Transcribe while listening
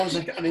was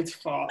like, I need to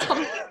fart.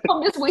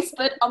 Tom just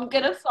whispered, I'm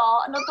gonna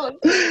fart, and I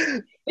thought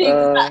the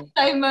exact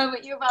same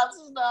moment you're about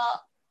to start.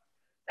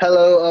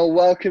 Hello and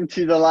welcome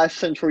to the Life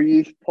Central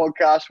Youth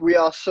Podcast. We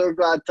are so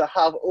glad to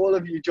have all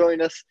of you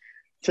join us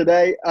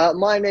today.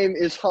 My name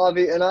is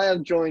Harvey and I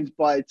am joined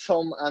by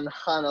Tom and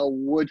Hannah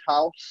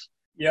Woodhouse.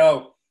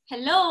 Yo.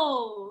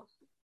 Hello.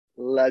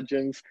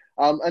 Legends.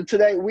 And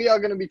today we are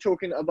going to be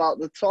talking about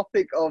the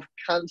topic of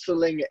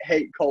cancelling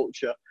hate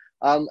culture.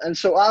 And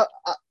so I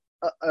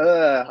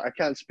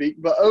can't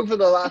speak, but over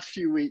the last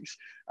few weeks,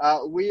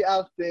 we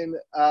have been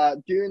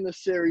doing the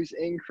series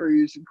in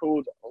Cruise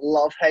called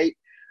Love Hate.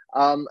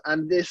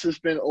 And this has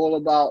been all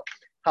about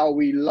how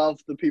we love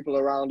the people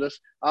around us.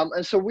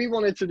 And so we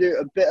wanted to do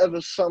a bit of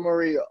a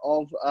summary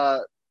of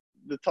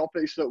the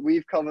topics that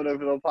we've covered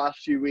over the past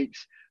few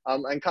weeks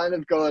and kind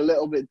of go a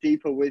little bit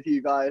deeper with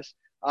you guys.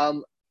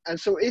 And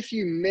so if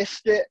you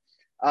missed it,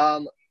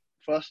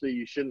 firstly,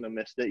 you shouldn't have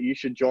missed it. You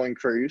should join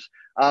Cruise.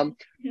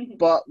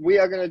 But we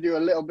are going to do a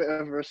little bit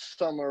of a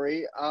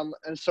summary.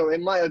 And so it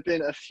might have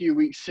been a few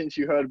weeks since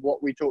you heard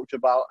what we talked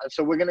about. And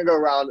so we're going to go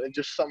around and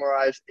just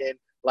summarize in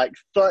like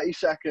 30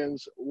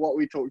 seconds what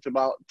we talked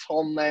about.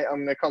 Tom, mate,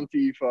 I'm going to come to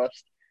you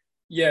first.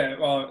 Yeah,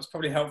 well, it's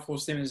probably helpful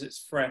seeing as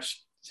it's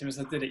fresh, seeing as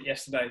I did it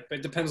yesterday. But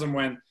it depends on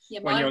when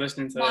you're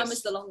listening to this. Mine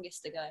was the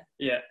longest ago.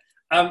 Yeah.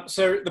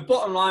 So the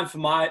bottom line for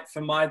my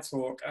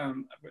talk,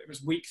 it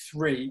was week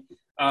 3,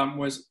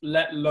 was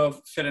let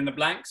love fill in the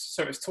blanks.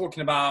 So it's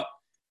talking about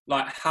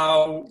like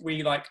how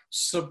we like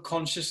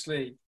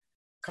subconsciously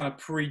kind of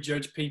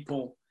prejudge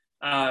people.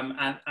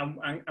 And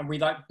we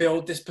like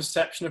build this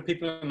perception of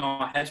people in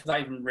our heads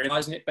without even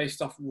realizing it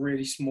based off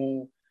really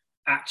small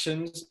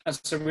actions. And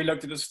so we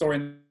looked at the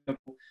story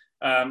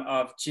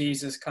of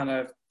Jesus kind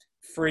of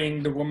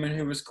freeing the woman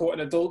who was caught in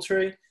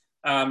adultery,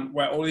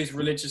 where all these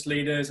religious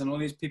leaders and all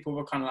these people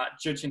were kind of like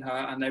judging her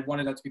and they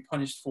wanted her to be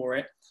punished for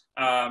it.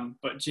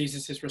 But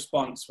Jesus's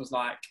response was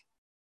like,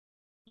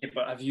 yeah,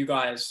 but have you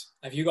guys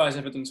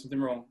ever done something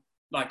wrong?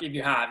 Like if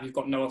you have, you've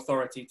got no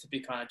authority to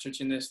be kind of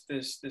judging this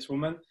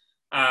woman.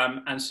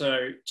 And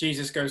so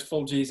Jesus goes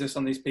full Jesus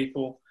on these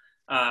people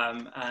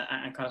and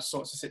kind of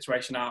sorts the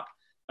situation out.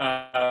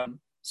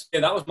 So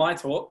yeah, that was my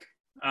talk.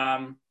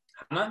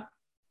 Hannah?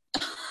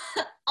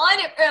 I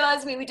didn't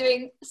realise we were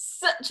doing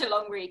such a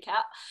long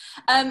recap.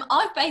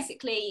 I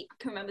basically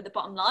can remember the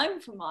bottom line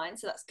from mine,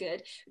 so that's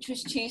good, which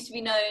was choose to be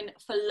known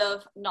for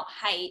love, not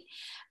hate.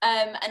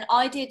 And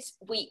I did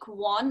week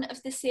 1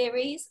 of the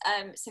series,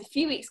 so a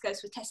few weeks ago,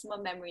 so we're testing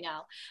my memory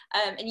now.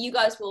 And you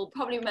guys will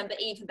probably remember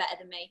even better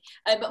than me.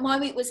 But my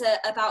week was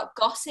about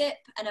gossip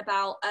and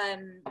about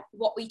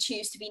what we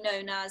choose to be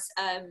known as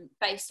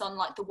based on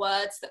like the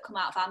words that come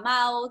out of our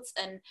mouths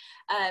and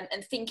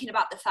thinking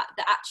about the fact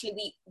that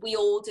actually we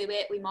all do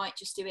it. We might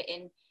just do it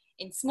in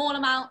small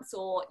amounts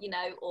or, you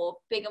know, or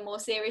bigger, more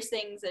serious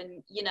things.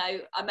 And, you know,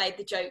 I made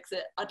the joke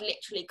that I'd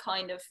literally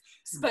kind of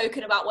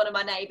spoken about one of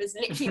my neighbours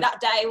literally that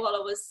day while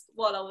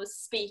I was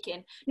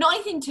speaking. Not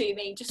anything to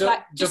me, just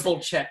double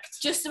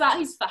checked. Just about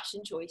his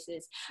fashion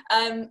choices.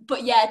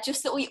 But yeah,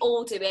 just that we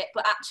all do it,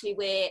 but actually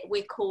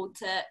we're called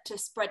to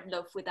spread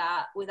love with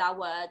our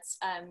words,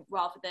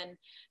 rather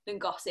than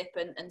gossip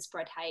and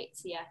spread hate.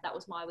 So yeah, that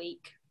was my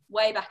week.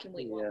 Way back in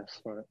week 1.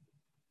 Yes, right.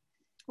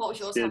 What was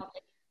yours, Harvey?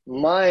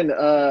 Mine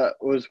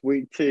was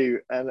week 2,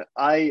 and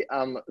I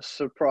am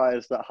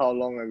surprised at how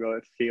long ago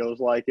it feels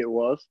like it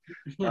was.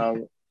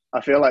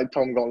 I feel like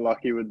Tom got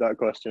lucky with that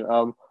question.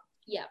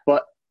 Yeah.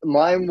 But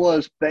mine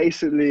was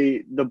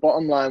basically, the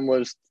bottom line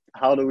was,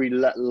 how do we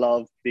let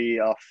love be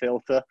our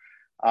filter?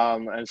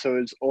 And so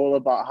it's all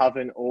about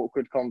having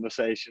awkward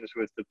conversations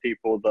with the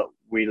people that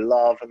we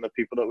love and the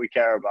people that we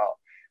care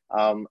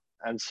about.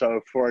 And so,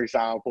 for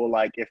example,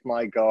 like if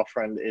my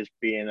girlfriend is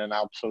being an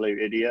absolute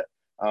idiot,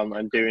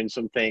 and doing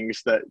some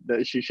things that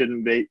she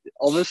shouldn't be.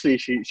 Obviously,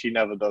 she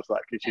never does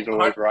that because she's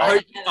always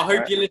right. I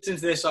hope you listen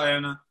to this,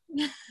 Iona.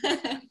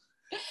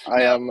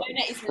 I am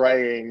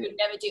praying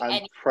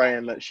and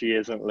praying that she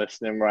isn't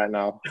listening right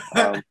now.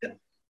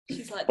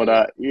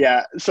 But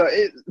yeah, so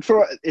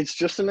it's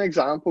just an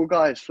example,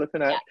 guys.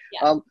 Flipping out.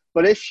 Yeah.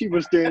 But if she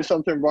was doing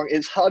something wrong,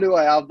 it's how do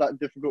I have that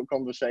difficult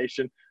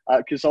conversation?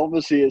 Because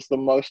obviously, it's the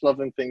most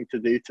loving thing to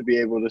do to be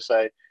able to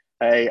say,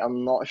 hey,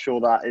 I'm not sure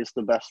that is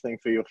the best thing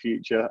for your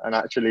future, and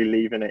actually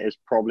leaving it is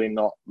probably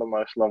not the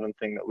most loving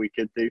thing that we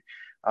could do.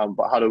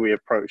 But how do we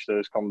approach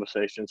those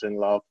conversations in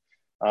love?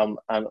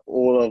 And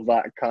all of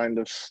that kind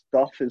of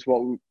stuff is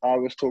what I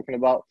was talking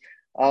about.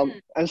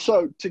 And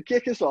so to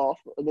kick us off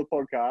the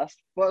podcast,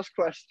 first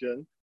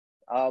question,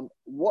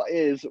 what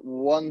is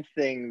one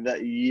thing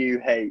that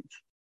you hate?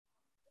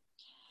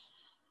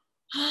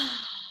 I've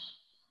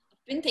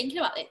been thinking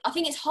about it. I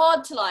think it's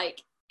hard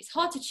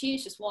to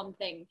choose just one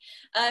thing.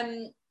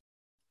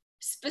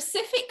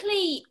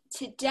 Specifically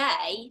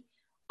today,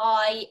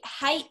 I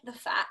hate the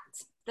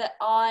fact that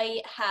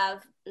I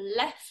have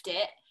left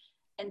it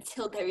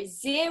until there is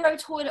 0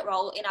 toilet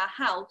roll in our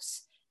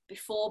house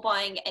before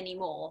buying any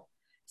more.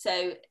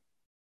 So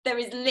there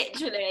is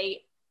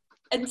literally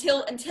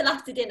until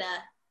after dinner,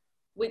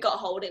 we got to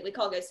hold it. We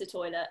can't go to the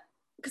toilet.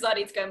 because I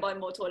need to go and buy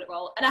more toilet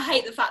roll. And I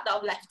hate the fact that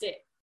I've left it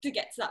to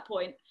get to that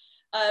point.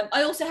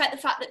 I also hate the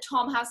fact that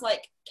Tom has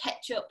like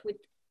ketchup with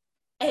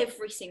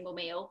every single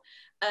meal.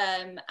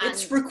 And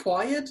it's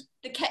required.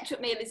 The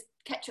ketchup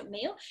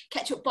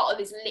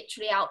bottle is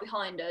literally out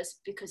behind us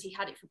because he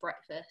had it for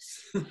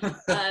breakfast.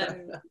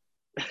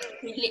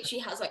 He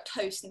literally has like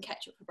toast and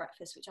ketchup for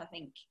breakfast, which I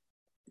think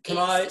is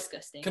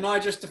disgusting. Can I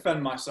just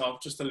defend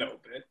myself just a little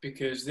bit,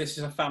 because this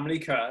is a family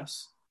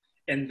curse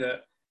in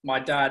that my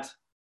dad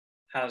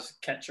has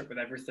ketchup with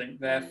everything,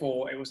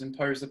 therefore it was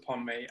imposed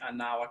upon me, and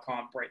now I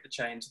can't break the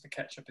chains of the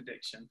ketchup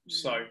addiction.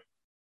 So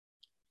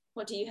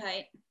what do you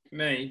hate?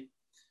 Me,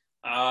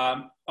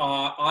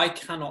 I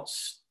cannot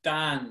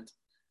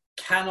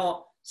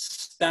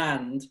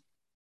stand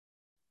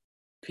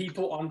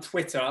people on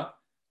Twitter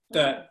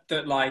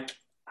that like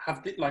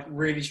have like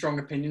really strong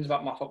opinions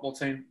about my football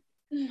team.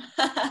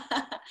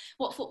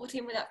 What football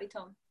team would that be,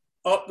 Tom?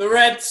 Oh, the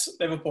Reds,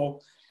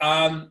 Liverpool.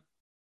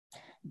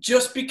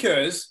 Just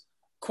because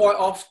quite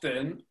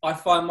often I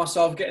find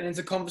myself getting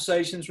into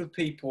conversations with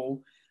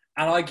people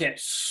and I get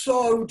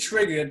so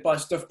triggered by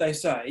stuff they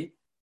say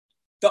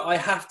that I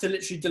have to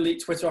literally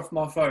delete Twitter off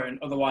my phone.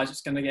 Otherwise,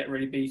 it's going to get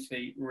really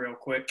beefy real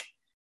quick.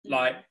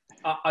 Like,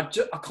 I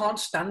can't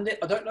stand it.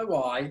 I don't know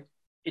why.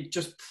 It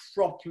just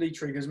properly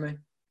triggers me.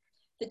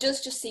 There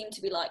does just seem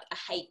to be like a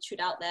hatred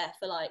out there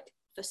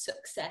for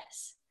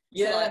success.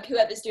 Yeah. So, like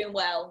whoever's doing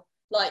well.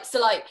 Like, so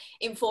like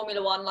in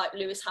Formula One, like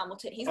Lewis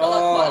Hamilton, he's got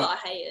like quite a lot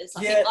of haters.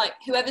 I think like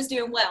whoever's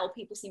doing well,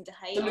 people seem to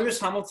hate. The Lewis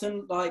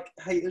Hamilton like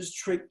haters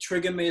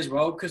trigger me as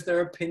well, because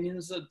their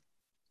opinions are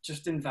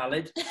just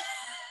invalid.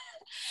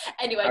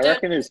 Anyway, I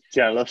reckon it's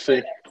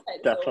jealousy.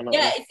 Definitely.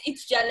 Yeah,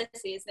 it's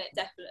jealousy, isn't it?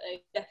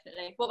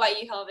 Definitely. What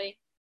about you, Harvey?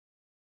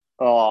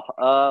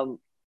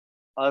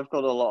 I've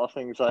got a lot of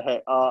things I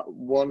hate.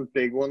 One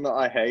big one that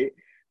I hate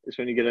is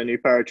when you get a new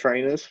pair of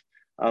trainers.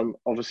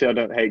 Obviously I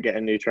don't hate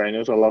getting new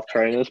trainers. I love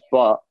trainers,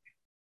 but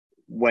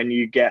when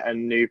you get a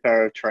new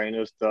pair of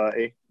trainers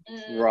dirty,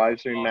 it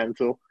drives me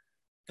mental.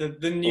 The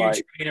new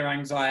trainer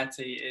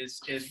anxiety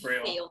is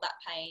real. Feel that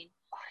pain.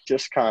 I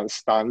just can't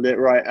stand it,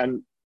 right?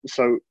 And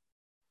so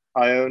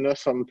Iona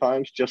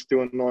sometimes, just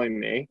to annoy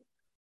me,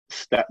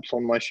 steps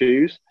on my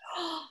shoes.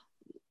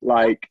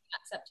 Like,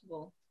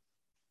 acceptable.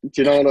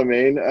 Do you know what I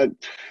mean?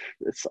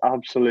 It's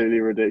absolutely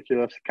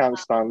ridiculous. Can't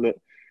stand it.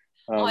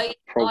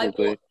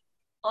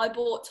 I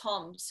bought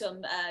Tom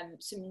some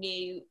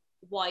new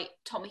white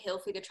Tommy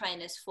Hilfiger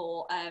trainers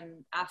for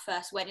our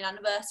first wedding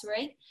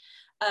anniversary,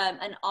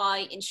 and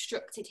I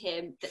instructed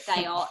him that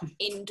they are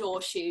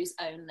indoor shoes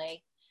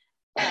only.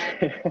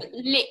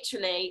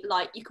 Literally,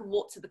 like you can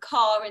walk to the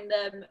car in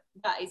them.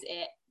 That is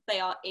it. They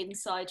are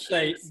inside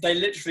shoes. They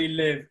literally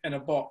live in a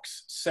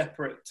box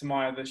separate to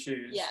my other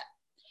shoes. Yeah,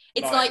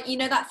 it's like you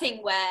know that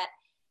thing where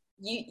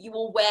you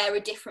will wear a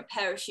different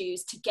pair of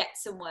shoes to get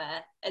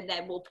somewhere, and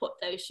then we'll put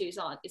those shoes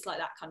on. It's like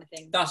that kind of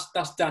thing.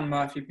 That's Dan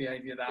Murphy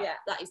behaviour. Yeah,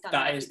 that is Dan.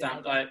 That is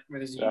Dan. Like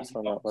with his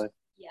definitely.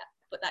 Yeah,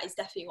 but that is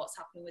definitely what's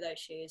happening with those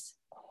shoes.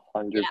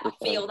 100%. Yeah, I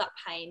feel that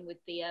pain with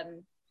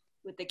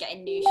the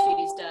getting new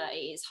shoes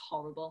dirty. Is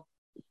horrible.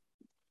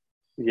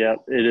 Yeah,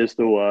 it is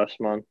the worst,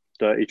 man.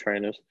 Dirty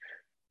trainers.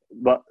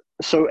 But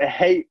so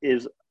hate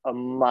is a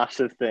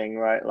massive thing,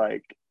 right?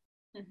 Like,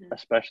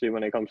 especially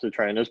when it comes to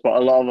trainers, but a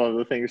lot of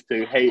other things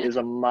too. Hate is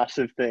a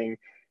massive thing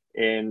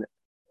in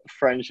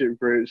friendship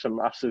groups, a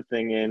massive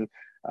thing in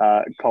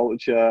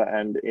culture,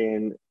 and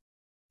in,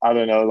 I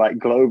don't know, like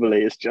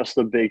globally. It's just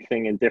a big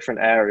thing in different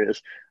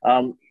areas.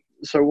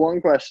 So one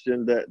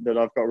question that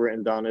I've got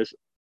written down is,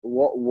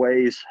 what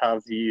ways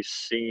have you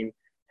seen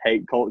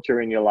hate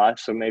culture in your life?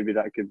 So maybe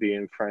that could be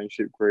in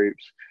friendship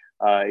groups.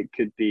 It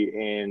could be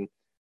in,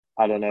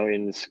 I don't know,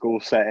 in school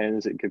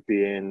settings. It could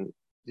be in,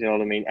 you know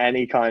what I mean?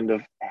 Any kind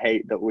of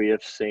hate that we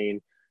have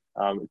seen.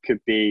 It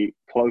could be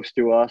close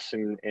to us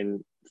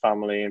in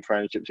family and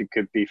friendships. It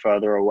could be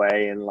further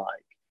away in like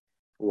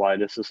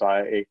wider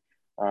society.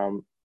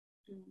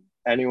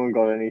 Anyone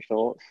got any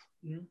thoughts?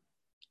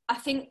 I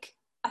think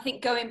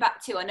going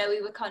back to, I know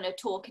we were kind of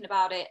talking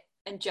about it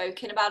and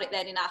joking about it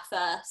then in our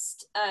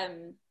first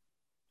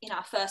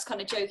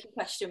kind of joking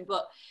question,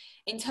 but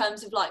in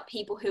terms of like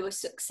people who are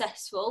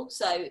successful,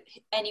 so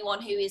anyone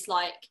who is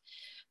like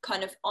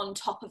kind of on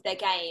top of their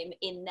game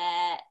in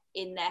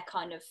their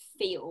kind of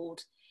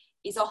field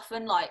is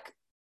often like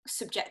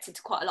subjected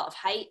to quite a lot of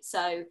hate.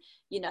 So,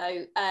 you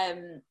know, I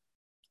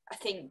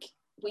think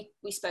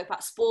we spoke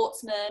about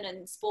sportsmen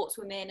and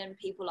sportswomen and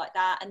people like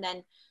that, and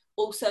then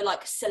also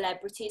like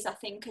celebrities, I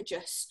think, are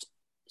just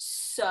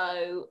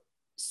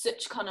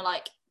such kind of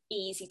like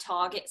easy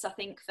targets, I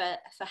think, for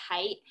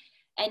hate.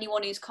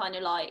 Anyone who's kind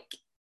of like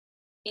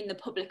in the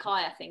public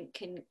eye, I think,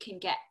 can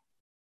get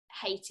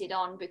hated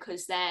on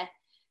because they're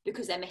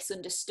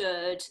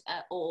misunderstood,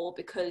 or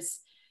because,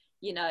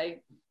 you know,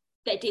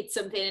 they did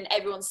something and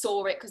everyone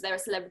saw it because they're a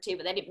celebrity,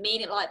 but they didn't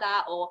mean it like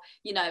that, or,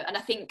 you know. And I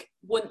think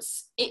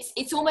once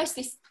it's almost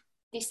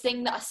this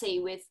thing that I see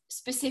with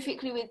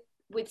specifically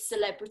with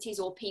celebrities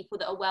or people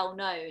that are well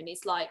known,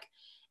 is like,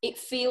 it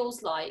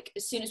feels like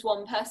as soon as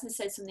one person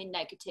says something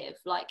negative,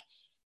 like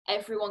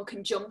everyone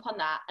can jump on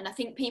that, and I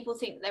think people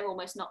think they're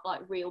almost not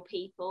like real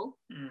people.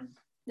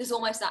 There's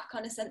almost that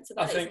kind of sense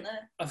about it, isn't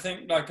there? I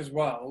think, like, as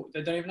well,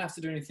 they don't even have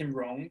to do anything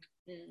wrong.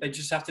 They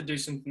just have to do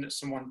something that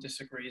someone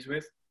disagrees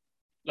with.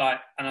 Like,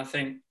 and I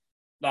think,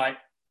 like,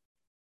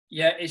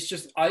 yeah, it's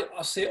just, I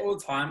see it all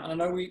the time. And I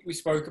know we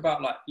spoke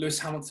about, like, Lewis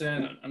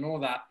Hamilton and all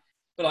that.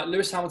 But, like,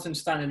 Lewis Hamilton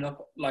standing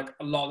up, like,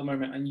 a lot at the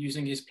moment and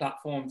using his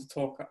platform to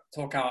talk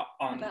out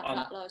about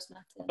Black Lives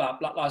Matter. About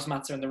Black Lives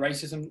Matter and the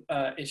racism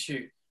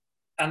issue.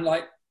 And,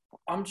 like,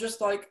 I'm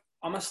just, like,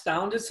 I'm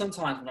astounded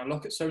sometimes when I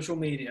look at social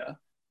media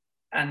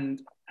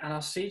and I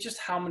see just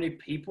how many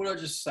people are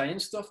just saying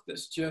stuff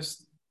that's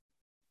just,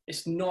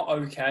 it's not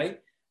okay.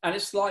 And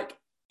it's like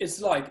as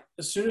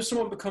soon as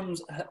someone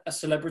becomes a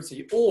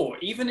celebrity, or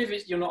even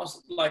if you're not,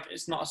 like,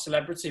 it's not a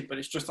celebrity, but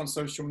it's just on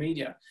social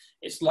media,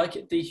 it's like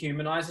it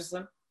dehumanizes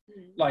them.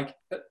 Like,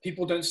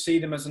 people don't see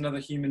them as another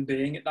human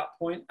being at that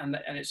point, and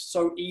it's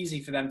so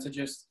easy for them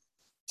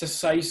to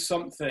say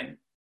something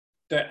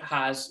that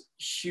has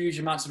huge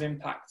amounts of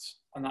impact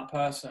on that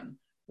person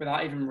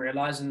without even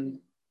realizing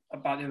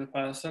about the other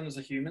person as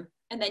a human.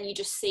 And then you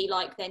just see,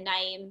 like, their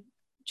name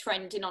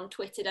trending on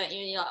Twitter, don't you?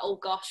 And you're like, oh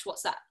gosh,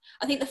 what's that?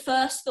 I think the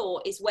first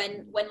thought is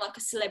when like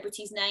a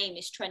celebrity's name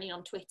is trending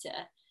on Twitter,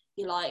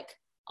 you're like,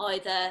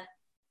 either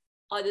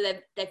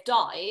they've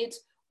died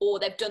or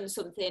they've done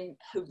something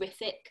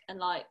horrific, and,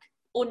 like,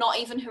 or not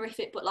even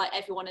horrific, but, like,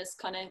 everyone has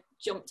kind of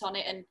jumped on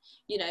it, and,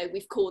 you know,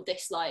 we've called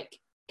this, like,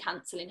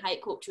 cancelling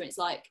hate culture, and it's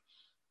like,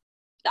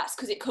 that's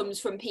because it comes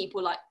from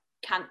people, like,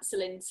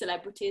 cancelling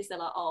celebrities. They're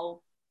like,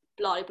 oh,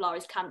 blah blah blah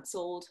is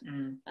cancelled.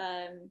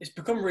 It's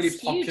become really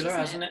popular,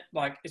 hasn't it?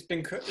 Like, it's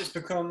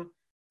become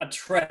a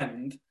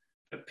trend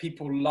that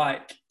people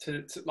like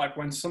to like,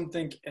 when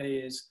something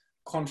is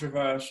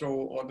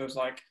controversial, or there's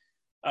like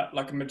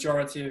a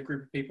majority of a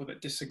group of people that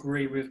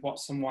disagree with what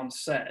someone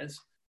says,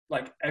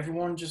 like,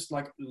 everyone just,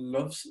 like,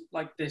 loves,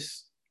 like,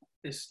 this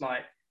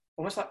like,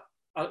 almost like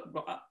a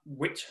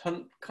witch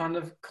hunt kind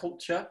of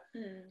culture,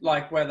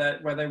 like, where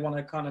they want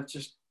to kind of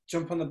just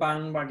jump on the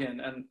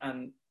bandwagon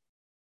and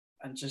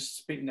just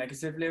speak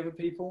negatively over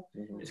people.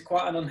 It's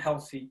quite an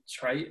unhealthy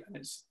trait, and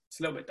it's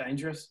a little bit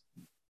dangerous.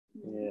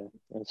 Yeah,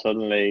 and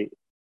suddenly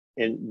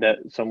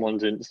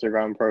someone's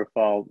Instagram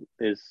profile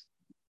is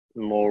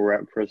more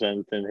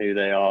representing who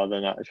they are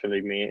than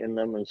actually meeting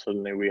them, and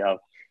suddenly we have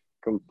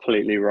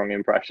completely wrong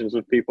impressions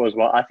of people as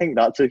well. I think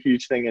that's a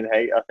huge thing in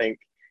hate. I think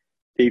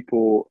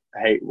people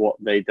hate what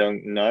they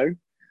don't know,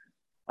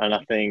 and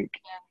I think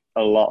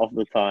a lot of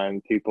the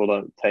time people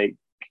don't take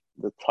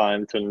the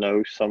time to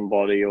know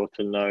somebody, or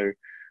to know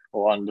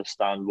or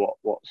understand what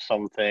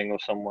something or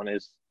someone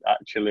is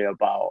actually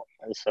about,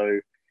 and so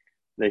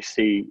they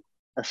see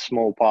a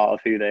small part of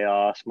who they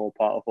are, a small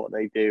part of what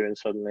they do, and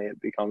suddenly it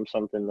becomes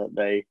something that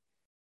they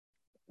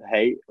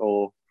hate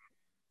or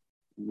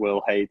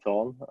will hate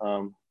on.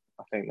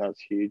 I think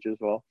that's huge as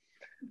well.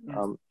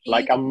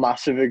 Like, a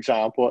massive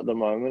example at the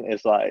moment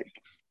is, like,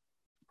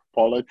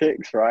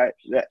 politics, right?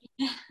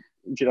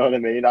 Do you know what I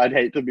mean? I'd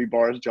hate to be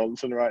Boris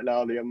Johnson right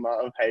now, the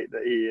amount of hate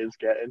that he is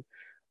getting.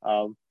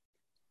 Do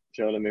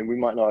you know what I mean? We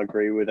might not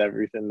agree with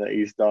everything that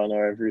he's done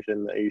or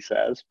everything that he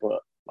says,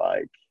 but,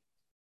 like,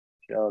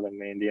 do you know what I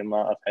mean? The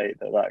amount of hate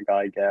that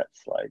guy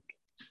gets, like,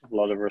 a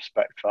lot of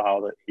respect for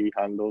how that he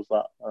handles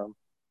that.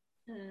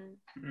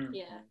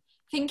 Yeah.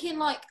 Thinking,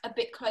 like, a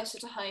bit closer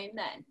to home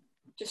then,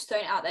 just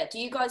throwing it out there, do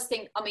you guys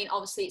think, I mean,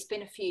 obviously it's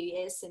been a few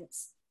years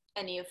since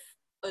any of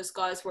us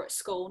guys were at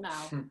school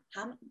now.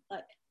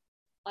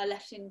 I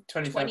left in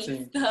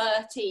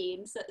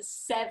 2013, so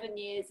that's 7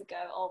 years ago.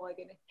 Oh my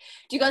goodness.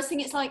 Do you guys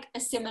think it's, like, a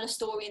similar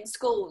story in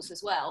schools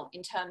as well,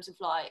 in terms of,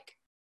 like,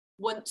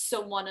 once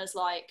someone has,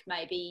 like,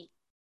 maybe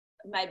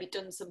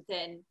done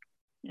something,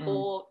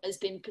 or has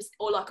been,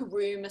 or, like, a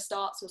rumour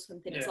starts or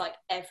something, it's like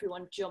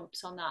everyone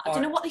jumps on that. I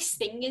don't know what this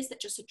thing is that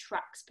just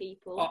attracts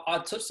people. I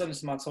touched on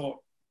this in my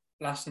talk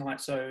last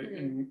night, so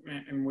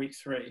in week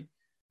 3,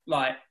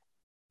 like,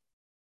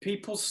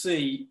 people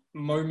see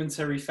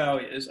momentary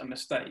failures and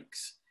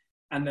mistakes,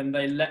 and then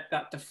they let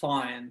that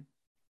define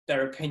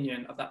their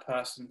opinion of that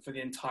person for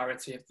the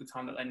entirety of the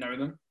time that they know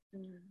them.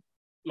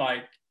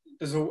 Like,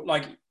 there's all,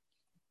 like,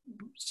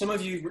 some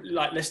of you,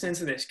 like, listening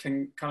to this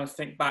can kind of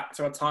think back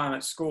to a time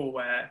at school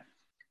where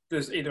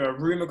there's either a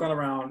rumor gone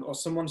around, or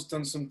someone's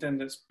done something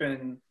that's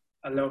been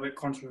a little bit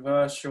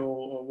controversial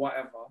or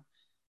whatever.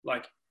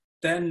 Like,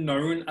 they're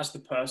known as the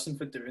person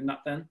for doing that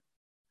then.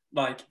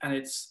 Like,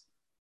 and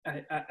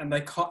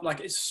they can't, like,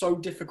 it's so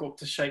difficult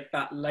to shake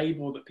that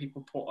label that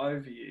people put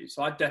over you.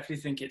 So I definitely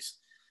think it's,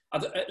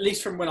 at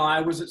least from when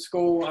I was at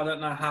school, I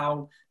don't know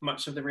how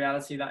much of the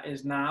reality that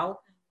is now,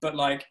 but,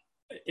 like,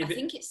 I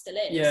think it still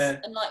is. Yeah.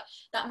 And, like,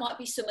 that might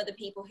be some of the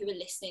people who are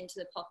listening to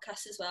the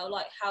podcast as well.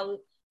 Like, how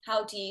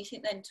do you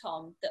think then,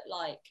 Tom, that,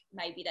 like,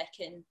 maybe they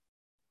can,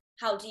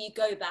 how do you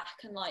go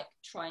back and, like,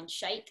 try and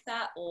shake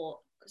that? Or,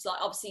 because, like,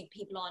 obviously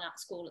people aren't at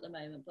school at the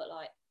moment, but,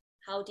 like,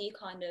 how do you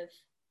kind of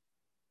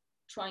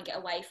try and get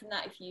away from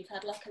that if you've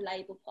had, like, a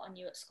label put on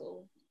you at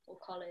school or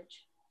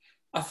college?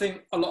 I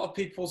think a lot of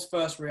people's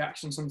first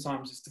reaction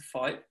sometimes is to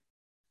fight.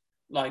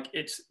 like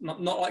it's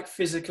not like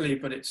physically,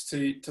 but it's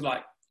to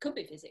like, could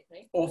be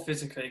physically, or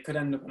physically, it could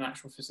end up in an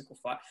actual physical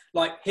fight.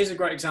 Like, here's a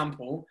great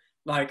example,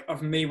 like,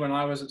 of me when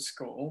I was at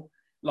school.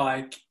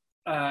 Like,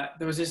 there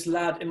was this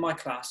lad in my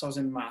class, I was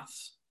in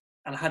maths,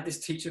 and I had this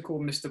teacher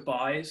called Mr.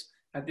 Byes,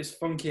 had this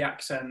funky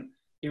accent.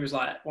 He was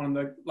like one of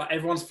the, like,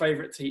 everyone's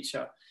favorite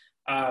teacher.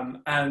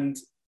 And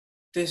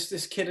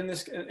this kid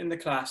in the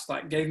class,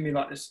 like, gave me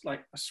like this,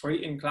 like, a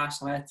sweet in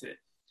class, and I ate it.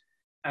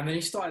 And then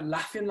he started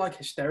laughing, like,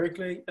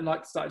 hysterically, and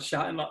like started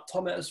shouting, like,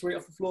 Tom, ate a sweet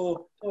off the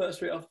floor, Tom, ate a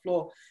sweet off the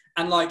floor.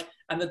 And like,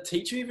 and the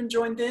teacher even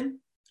joined in.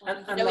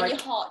 And you know, like, when your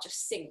heart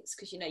just sinks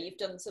because you know you've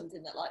done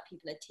something that like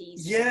people are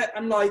teasing. yeah,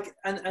 and like,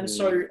 and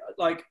so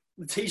like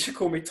the teacher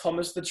called me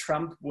Thomas the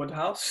Tramp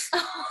Woodhouse.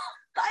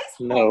 That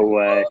is No horrible.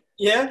 way.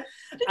 Yeah.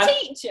 The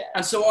teacher.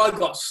 And so I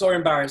got so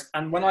embarrassed.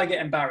 And when I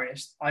get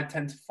embarrassed, I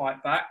tend to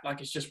fight back. Like,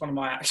 it's just one of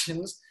my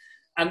actions.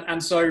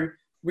 And so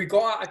we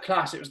got out of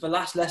class. It was the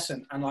last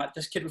lesson. And like,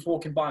 this kid was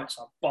walking by me,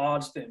 so I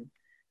barged him.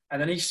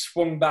 And then he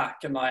swung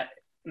back and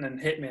then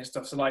hit me and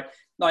stuff. So like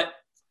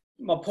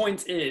my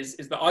point is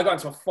that I got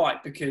into a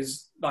fight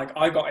because like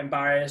I got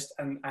embarrassed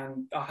and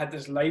I had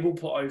this label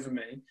put over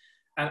me.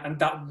 And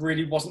that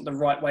really wasn't the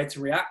right way to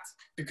react,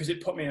 because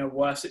it put me in a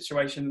worse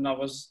situation than I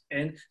was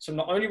in. So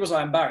not only was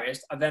I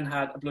embarrassed, I then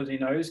had a bloody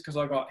nose because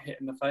I got hit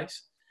in the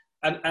face.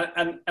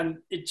 And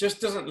it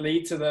just doesn't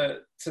lead to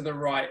the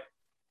right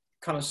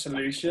kind of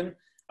solution.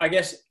 I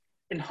guess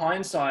in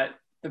hindsight,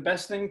 the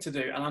best thing to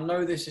do, and I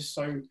know this is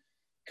so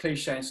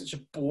cliche and such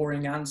a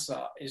boring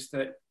answer, is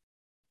that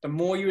the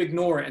more you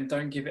ignore it and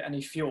don't give it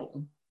any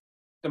fuel,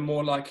 the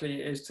more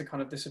likely it is to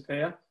kind of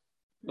disappear.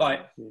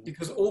 Like,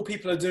 because all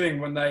people are doing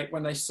when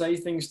they say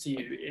things to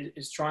you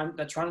is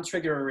they're trying to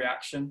trigger a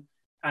reaction.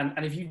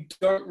 And if you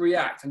don't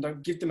react and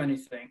don't give them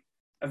anything,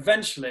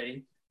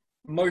 eventually,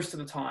 most of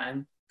the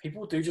time,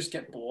 people do just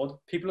get bored.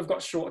 People have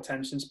got short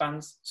attention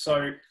spans.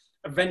 So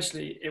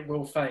eventually it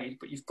will fade,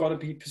 but you've got to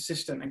be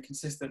persistent and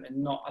consistent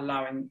in not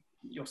allowing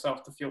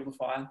yourself to fuel the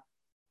fire.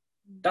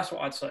 That's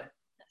what I'd say.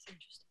 That's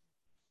interesting.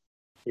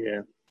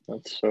 Yeah,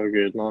 that's so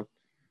good, man.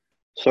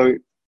 So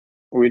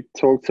we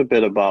talked a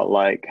bit about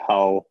like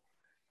how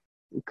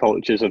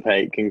cultures of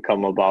hate can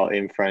come about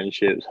in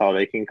friendships, how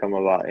they can come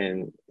about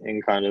in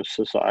kind of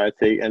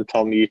society. And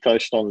Tom, you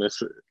touched on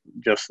this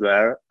just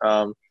there.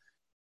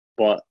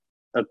 But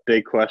a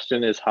big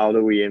question is, how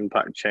do we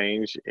impact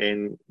change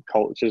in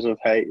cultures of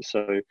hate?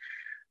 So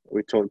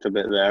we talked a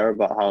bit there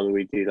about how do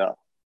we do that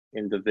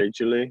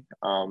individually.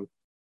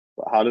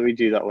 But how do we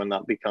do that when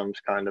that becomes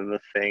kind of a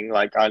thing?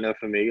 Like, I know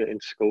for me in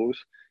schools,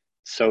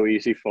 it's so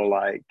easy for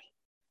like,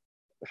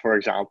 for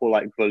example,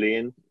 like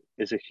bullying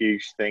is a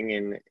huge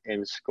thing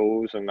in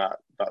schools, and that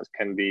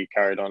can be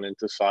carried on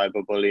into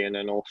cyberbullying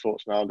and all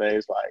sorts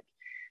nowadays. Like,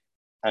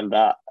 and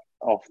that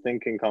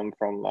often can come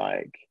from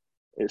like,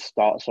 it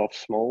starts off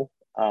small,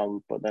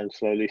 but then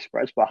slowly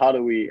spreads. But how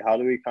do we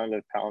kind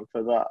of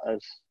counter that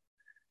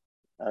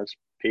as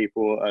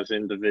people, as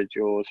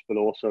individuals, but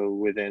also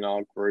within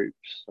our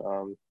groups?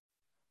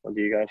 What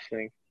do you guys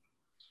think?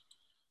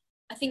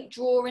 I think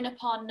drawing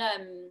upon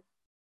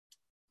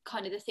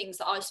kind of the things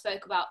that I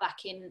spoke about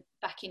back in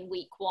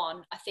week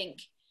one, I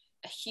think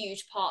a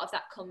huge part of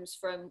that comes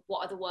from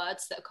what are the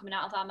words that are coming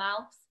out of our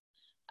mouth,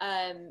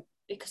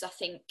 because I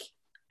think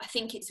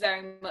it's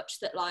very much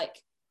that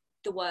like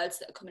the words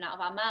that are coming out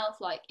of our mouth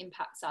like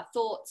impacts our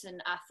thoughts,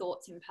 and our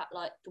thoughts impact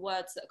like the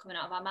words that are coming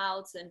out of our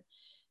mouths, and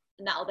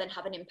that'll then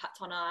have an impact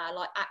on our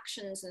like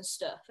actions and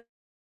stuff.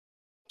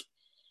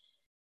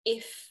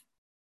 If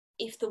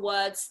the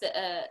words that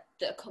are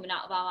coming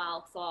out of our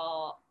mouth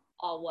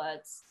are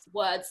words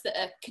that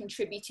are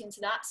contributing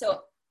to that.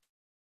 So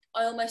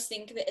I almost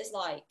think of it as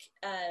like,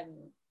 I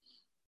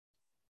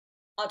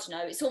don't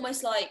know, it's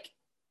almost like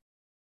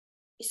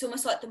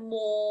the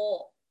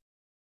more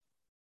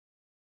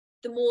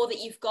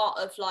that you've got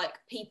of like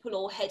people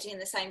all heading in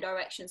the same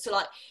direction. So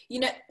like, you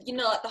know,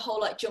 like the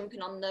whole like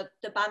jumping on the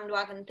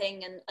bandwagon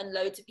thing and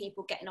loads of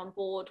people getting on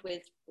board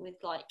with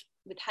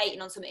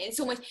hating on something. It's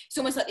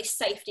almost like this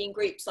safety in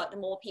groups. Like the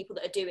more people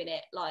that are doing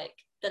it, like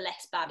the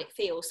less bad it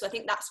feels. So I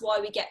think that's why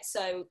we get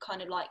so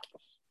kind of like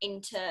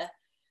into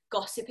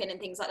gossiping and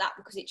things like that,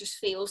 because it just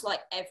feels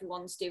like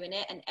everyone's doing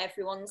it and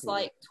everyone's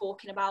like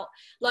talking about,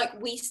 like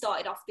we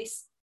started off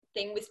this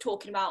thing with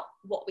talking about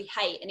what we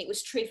hate, and it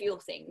was trivial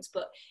things,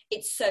 but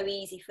it's so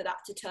easy for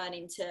that to turn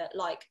into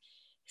like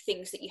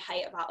things that you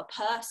hate about a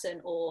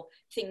person, or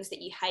things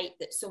that you hate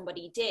that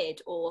somebody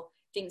did, or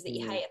things that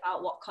you hate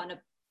about what kind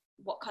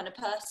of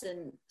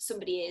person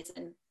somebody is.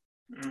 And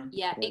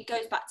it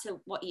goes back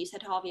to what you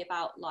said, Harvey,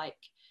 about like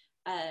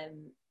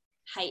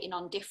hating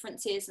on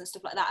differences and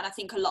stuff like that. And I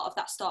think a lot of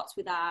that starts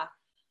with our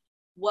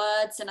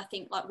words, and I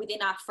think like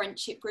within our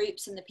friendship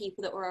groups and the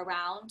people that we're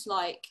around,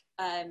 like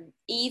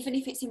even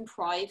if it's in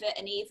private,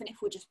 and even if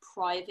we're just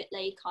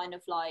privately kind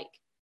of like,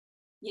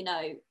 you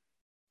know,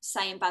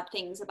 saying bad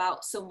things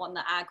about someone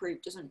that our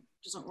group doesn't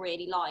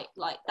really like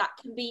that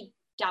can be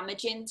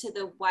damaging to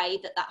the way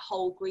that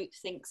whole group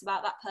thinks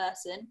about that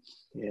person.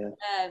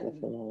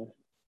 Definitely.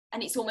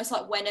 and it's almost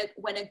like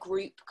when a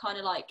group kind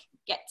of like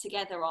get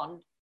together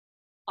on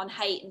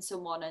hating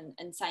someone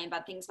and saying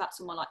bad things about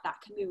someone, like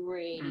that can be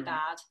really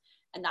bad,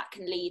 and that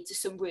can lead to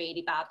some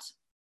really bad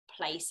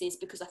places,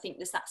 because I think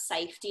there's that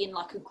safety in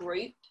like a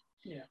group,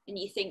 and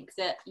you think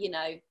that, you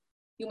know,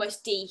 you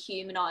almost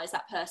dehumanize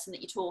that person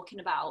that you're talking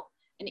about,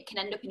 and it can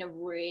end up in a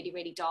really,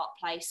 really dark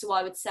place. So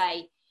I would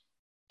say,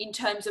 in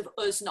terms of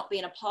us not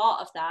being a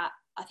part of that,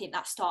 I think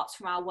that starts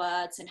from our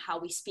words and how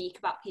we speak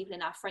about people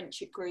in our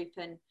friendship group,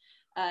 and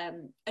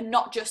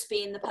not just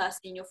being the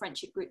person in your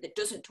friendship group that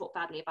doesn't talk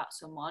badly about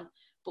someone,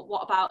 but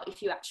what about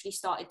if you actually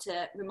started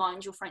to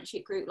remind your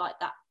friendship group like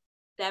that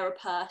they're a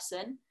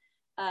person,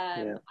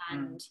 and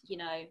you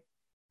know,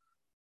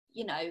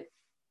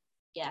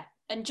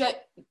 and joke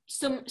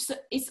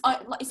it's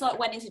like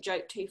when is a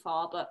joke too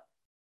far, but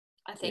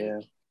I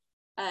think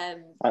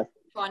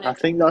I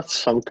think that's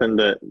something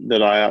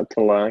that I had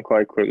to learn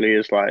quite quickly,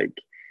 is like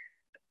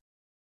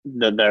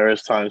that there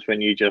is times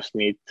when you just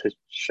need to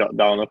shut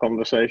down a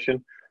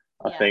conversation.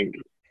 I think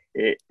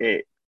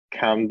it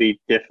can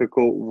be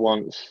difficult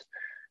once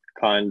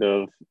kind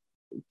of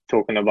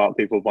talking about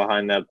people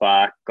behind their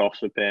back,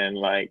 gossiping,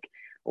 like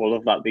all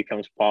of that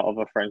becomes part of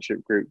a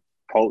friendship group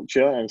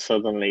culture, and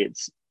suddenly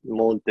it's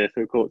more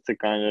difficult to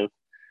kind of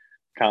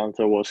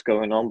counter what's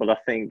going on. But I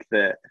think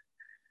that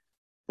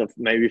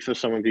maybe for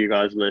some of you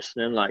guys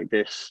listening, like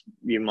this,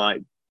 you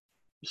might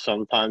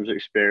sometimes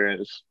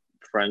experience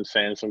friends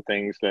saying some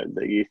things that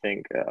you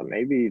think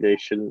maybe they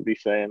shouldn't be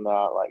saying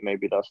that, like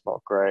maybe that's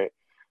not great.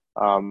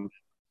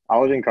 I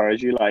would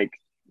encourage you, like,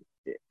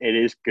 it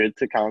is good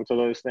to counter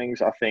those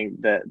things. I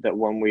think that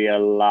when we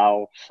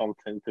allow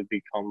something to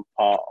become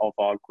part of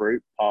our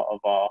group, part of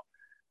our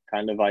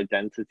kind of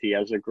identity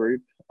as a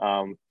group,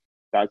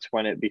 that's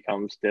when it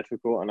becomes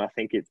difficult. And I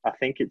think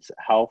it's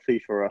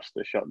healthy for us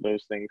to shut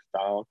those things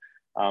down,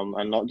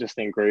 and not just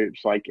in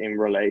groups, like in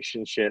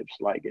relationships.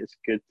 Like, it's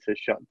good to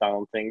shut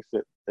down things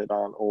that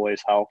aren't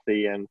always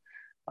healthy, and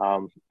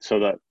so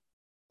that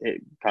it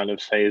kind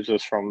of saves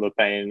us from the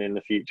pain in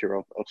the future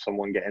of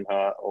someone getting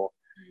hurt or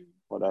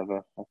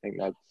whatever. I think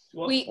that's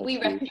we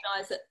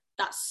recognize that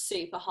that's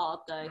super hard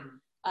though,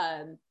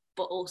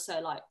 but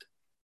also like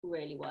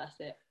really worth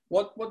it.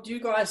 What do you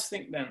guys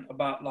think then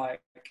about,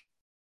 like,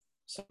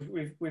 so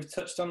we've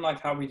touched on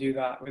like how we do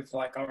that with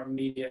like our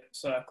immediate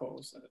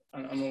circles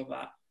and all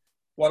that.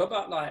 What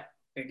about like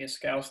bigger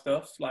scale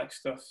stuff like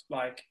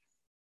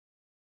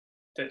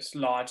that's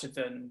larger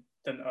than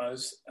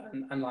us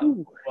and like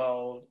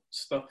world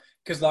stuff?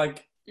 Because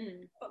like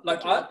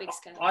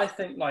I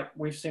think like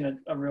we've seen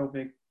a real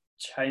big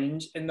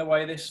change in the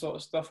way this sort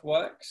of stuff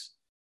works,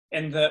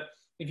 in that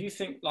if you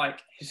think like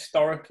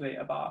historically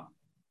about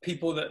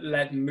people that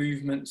led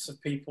movements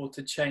of people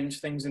to change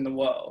things in the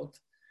world,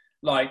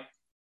 like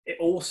it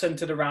all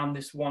centered around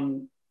this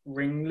one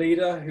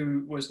ringleader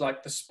who was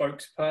like the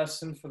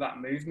spokesperson for that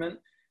movement.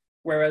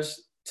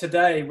 Whereas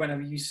today,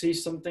 whenever you see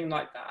something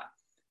like that,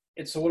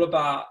 it's all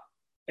about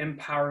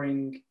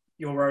empowering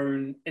your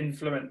own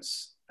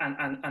influence,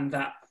 and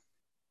that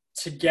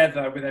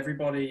together with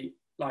everybody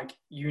like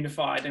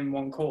unified in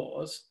one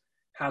cause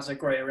has a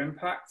greater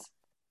impact.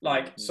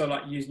 Like, so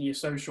like using your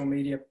social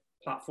media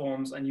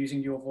platforms and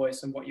using your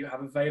voice and what you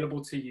have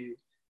available to you,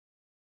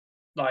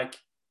 like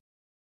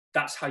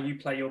that's how you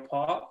play your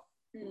part.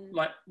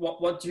 Like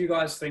what do you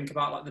guys think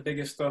about like the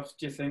bigger stuff?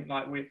 Do you think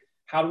like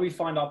how do we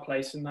find our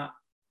place in that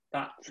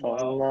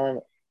world?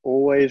 Man,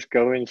 always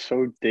going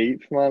so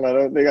deep, man. I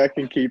don't think I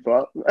can keep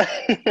up.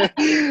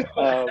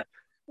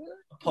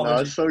 No,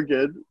 it's so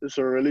good. It's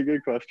a really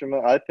good question,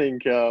 man. I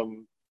think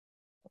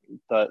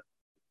that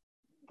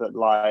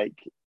like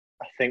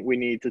I think we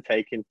need to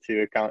take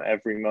into account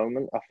every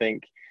moment. I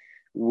think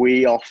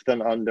we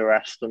often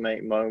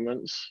underestimate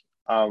moments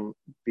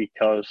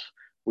because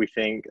we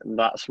think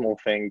that small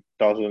thing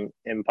doesn't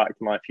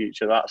impact my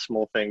future. That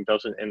small thing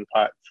doesn't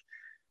impact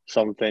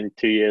something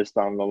 2 years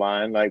down the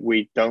line. Like,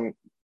 we don't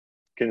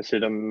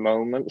consider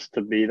moments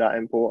to be that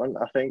important,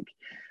 I think.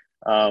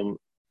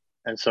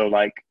 And so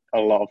like a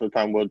lot of the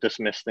time we'll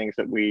dismiss things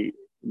that we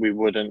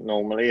wouldn't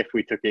normally if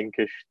we took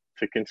into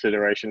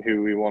consideration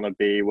who we want to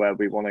be, where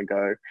we want to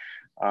go,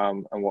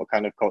 and what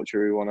kind of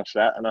culture we want to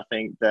set. And I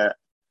think that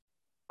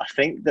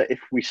if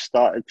we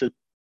started to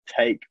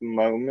take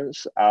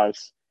moments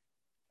as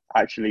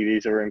actually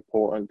these are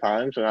important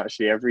times, and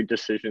actually every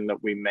decision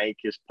that we make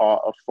is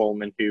part of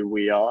forming who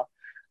we are,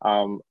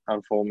 and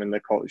forming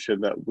the culture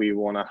that we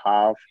want to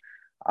have.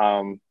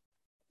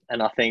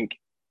 And I think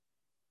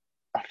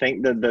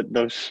that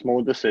those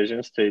small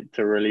decisions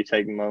to really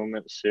take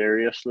moments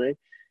seriously,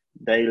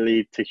 they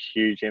lead to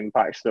huge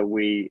impacts that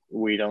we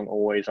don't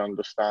always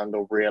understand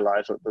or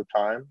realize at the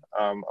time.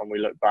 And we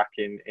look back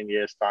in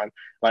years' time.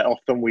 Like,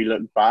 often we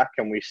look back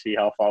and we see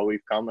how far we've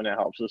come, and it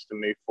helps us to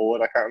move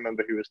forward. I can't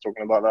remember who was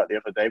talking about that the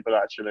other day, but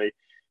actually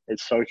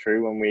it's so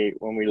true.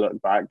 When we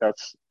look back,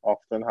 that's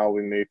often how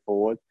we move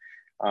forward.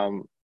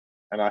 And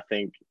I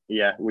think,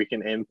 we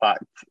can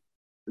impact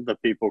the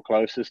people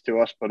closest to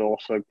us, but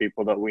also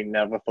people that we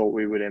never thought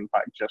we would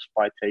impact, just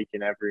by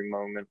taking every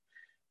moment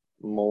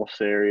more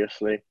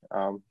seriously.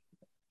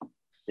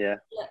 Yeah.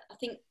 Yeah,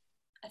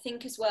 I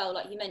think as well,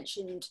 like you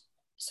mentioned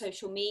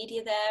social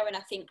media there, and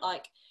I think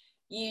like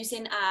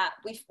using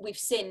we've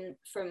seen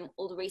from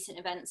all the recent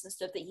events and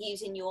stuff that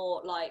using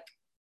your like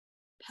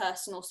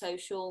personal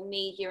social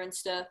media and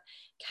stuff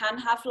can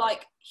have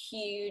like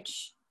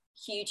huge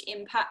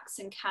impacts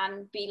and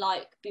can be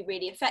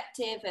really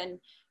effective, and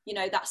you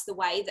know that's the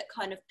way that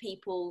kind of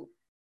people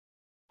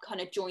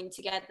kind of join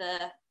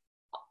together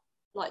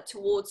like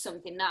towards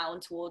something now,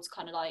 and towards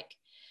kind of like,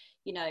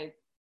 you know,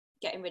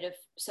 getting rid of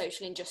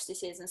social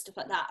injustices and stuff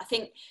like that. I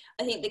think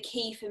the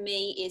key for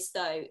me is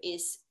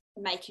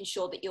making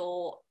sure that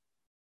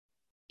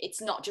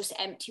it's not just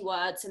empty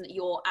words, and that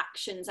your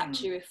actions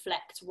actually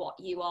reflect what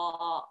you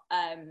are,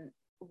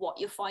 what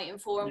you're fighting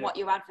for and what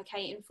you're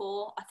advocating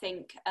for. I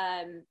think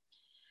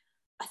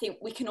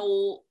we can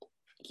all,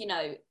 you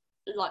know,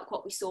 like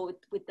what we saw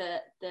with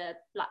the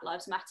Black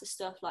Lives Matter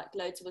stuff, like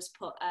loads of us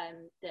put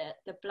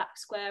the black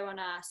square on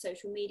our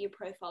social media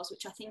profiles,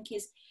 which I think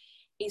is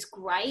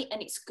great,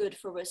 and it's good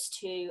for us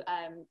to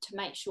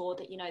make sure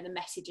that, you know, the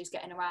message is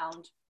getting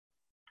around.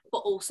 But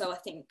also I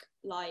think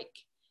like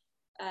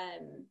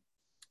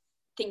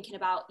thinking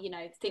about, you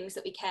know, things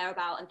that we care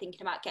about, and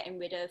thinking about getting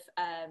rid of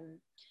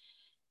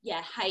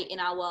hate in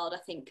our world. I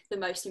think the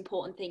most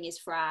important thing is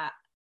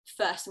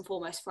first and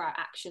foremost for our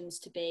actions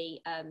to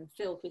be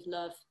filled with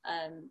love,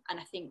 and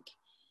I think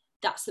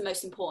that's the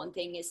most important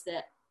thing, is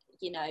that,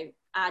 you know,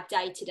 our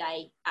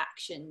day-to-day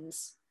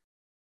actions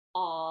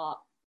are,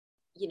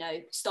 you know,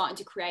 starting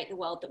to create the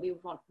world that we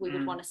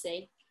would want to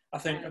see. I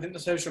think the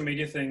social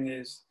media thing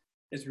is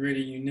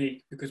really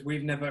unique, because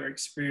we've never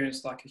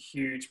experienced like a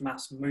huge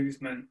mass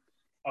movement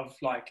of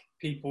like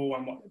people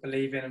and what they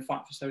believe in and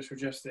fight for social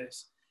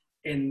justice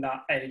in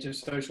that age of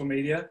social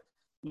media,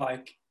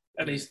 like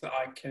at least that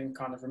I can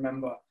kind of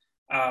remember.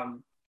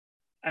 And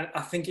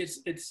I think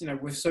it's you know,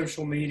 with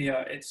social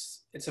media,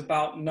 it's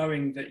about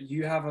knowing that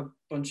you have a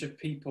bunch of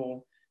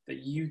people that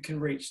you can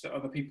reach that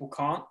other people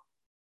can't.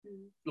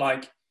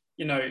 Like,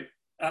 you know,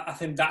 I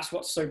think that's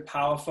what's so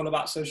powerful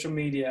about social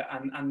media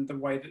and the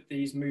way that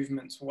these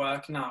movements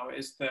work now,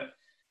 is that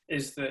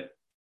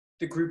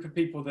the group of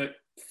people that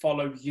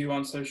follow you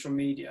on social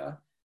media,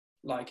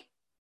 like,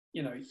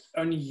 you know,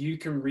 only you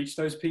can reach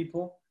those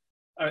people.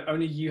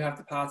 Only you have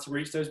the power to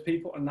reach those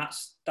people, and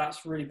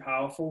that's really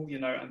powerful, you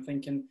know. And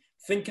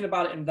thinking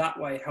about it in that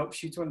way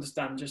helps you to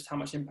understand just how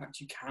much impact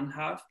you can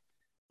have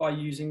by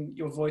using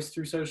your voice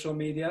through social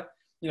media,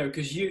 you know,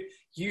 because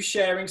you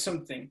sharing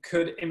something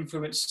could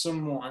influence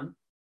someone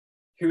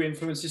who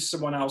influences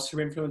someone else, who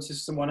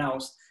influences someone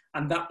else,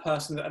 and that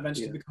person that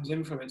eventually becomes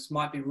influenced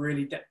might be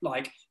really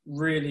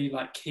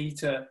key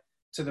to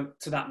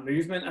that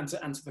movement and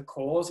to the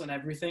cause and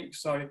everything.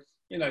 So,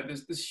 you know,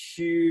 there's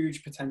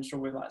huge potential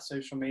with like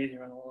social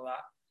media and all of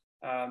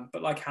that.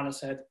 But like Hannah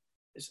said,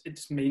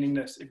 it's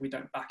meaningless if we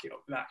don't back it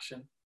up with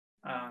action.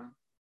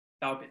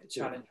 That would be the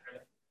challenge,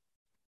 really.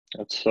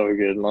 That's so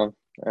good, man.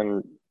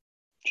 And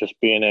just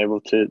being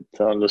able to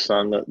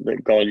understand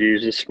that God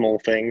uses small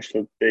things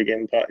for big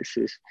impacts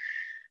is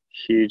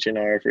huge in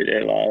our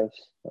everyday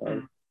lives.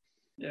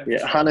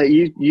 Sure. Hannah,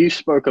 you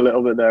spoke a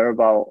little bit there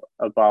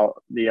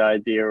about the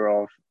idea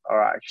of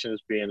our actions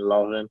being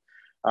loving.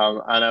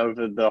 And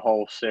over the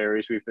whole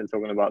series, we've been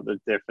talking about the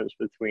difference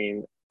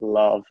between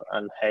love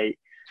and hate,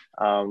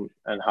 and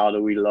how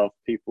do we love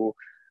people.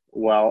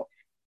 Well,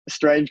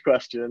 strange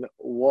question.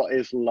 What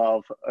is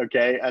love?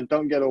 Okay, and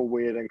don't get all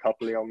weird and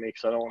coupley on me,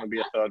 because I don't want to be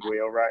a third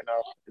wheel right now.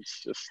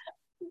 It's just...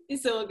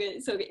 It's all good.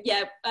 It's all good.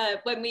 Yeah.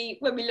 When we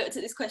looked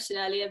at this question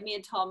earlier, me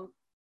and Tom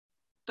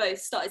both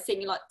started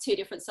singing like two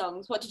different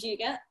songs. What did you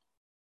get?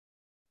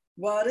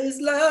 What is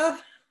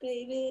love,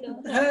 baby?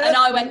 Don't hurt and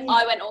I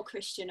went all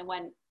Christian and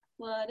went,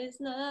 what is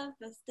love?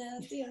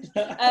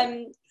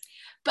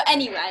 But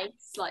anyway,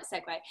 slight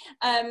segue.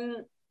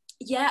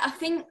 Yeah, I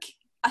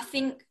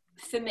think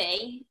for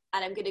me,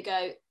 and I'm going to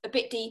go a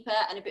bit deeper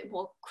and a bit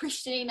more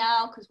Christian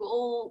now, because we're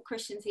all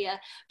Christians here.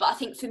 But I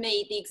think for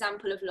me, the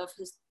example of love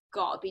has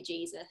got to be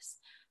Jesus.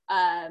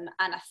 And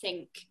I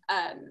think,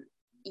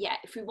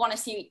 if we want to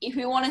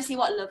see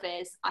what love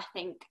is, I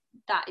think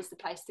that is the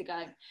place to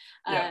go.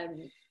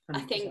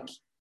 I think,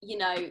 you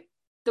know,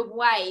 the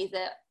way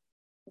that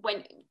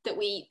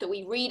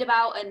we read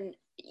about, and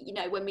you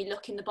know, when we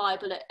look in the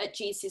Bible at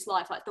Jesus'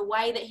 life, like the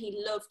way that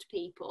he loved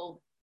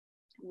people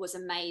was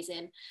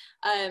amazing.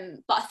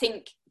 But I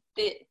think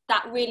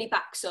that really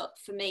backs up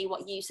for me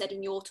what you said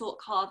in your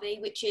talk, Harvey,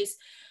 which is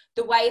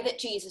the way that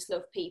Jesus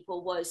loved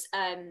people was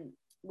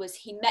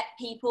he met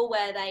people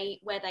where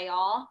they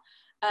are,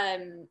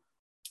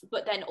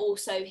 but then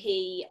also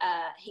he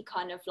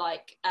kind of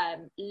like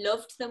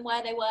loved them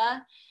where they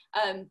were,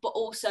 but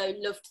also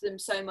loved them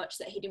so much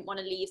that he didn't want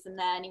to leave them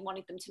there, and he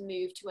wanted them to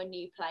move to a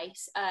new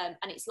place. And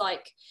it's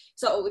like,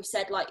 so what we've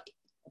said, like,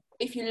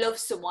 if you love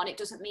someone, it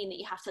doesn't mean that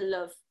you have to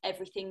love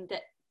everything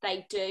that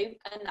they do.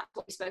 And that's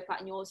what we spoke about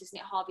in yours, isn't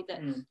it, Harvey?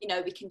 That, you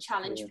know, we can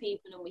challenge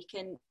people, and we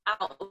can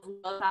out of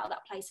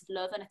that place of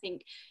love. And I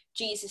think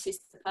Jesus is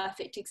the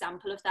perfect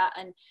example of that.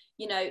 And,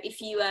 you know,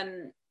 if you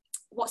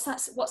what's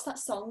that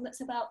song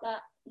that's about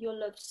that? Your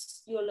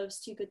love's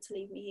too good to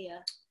leave me here.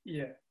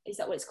 Yeah. Is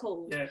that what it's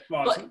called? Yeah.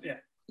 Well, but, yeah.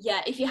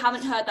 Yeah, if you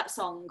haven't heard that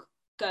song,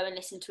 go and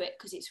listen to it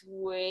because it's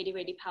really,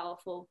 really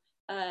powerful.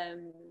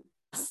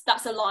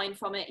 That's a line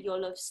from it. Your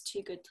love's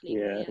too good to leave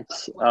me here.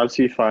 It's As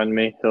You Find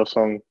Me,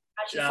 Hillsong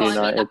As You Find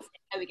United. Me.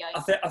 There we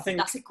go. I think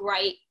that's a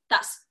great.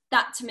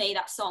 That to me,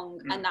 that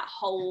song and that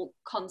whole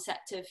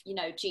concept of, you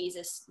know,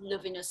 Jesus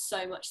loving us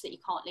so much that you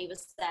can't leave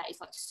us there is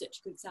like such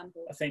a good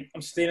example. I think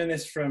I'm stealing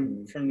this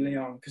from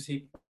Leon because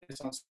he put this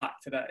on Slack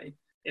today.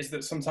 Is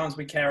that sometimes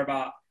we care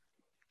about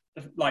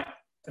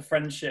the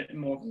friendship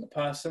more than the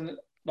person.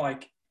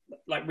 Like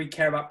we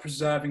care about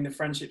preserving the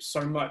friendship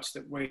so much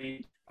that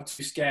we are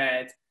too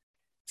scared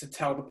to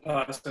tell the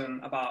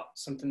person about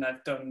something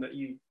they've done that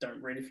you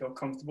don't really feel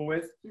comfortable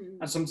with.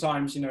 And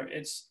sometimes, you know,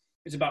 it's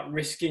about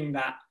risking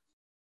that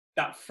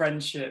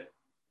friendship,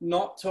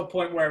 not to a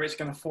point where it's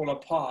going to fall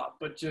apart,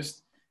 but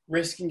just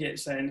risking it,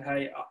 saying,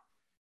 hey,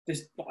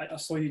 I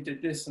saw you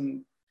did this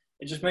and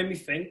it just made me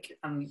think,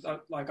 and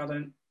I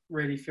don't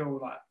really feel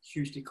like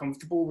hugely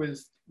comfortable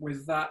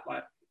with that.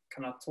 Like,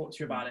 can I talk to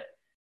you about it?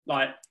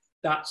 Like,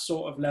 that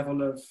sort of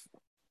level of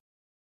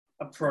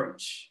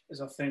approach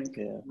is, I think,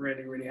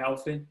 really, really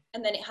healthy.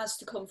 And then it has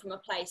to come from a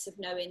place of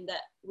knowing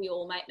that we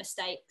all make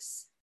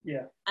mistakes.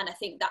 Yeah. And I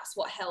think that's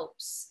what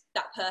helps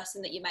that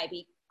person that you may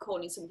be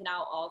calling something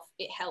out of.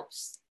 It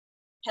helps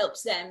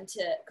them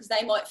to, because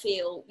they might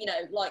feel, you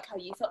know, like how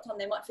you felt, Tom,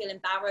 they might feel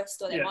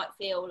embarrassed, or they might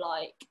feel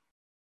like,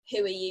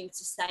 who are you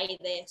to say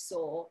this,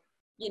 or,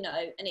 you know,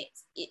 and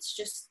it's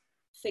just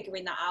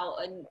figuring that out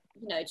and,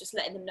 you know, just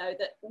letting them know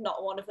that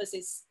not one of us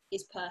is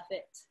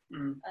perfect.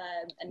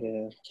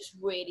 And just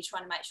really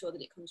trying to make sure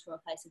that it comes from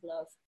a place of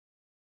love.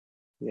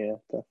 Yeah,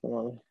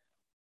 definitely.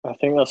 I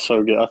think that's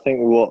so good. I think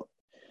what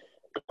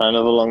kind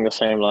of along the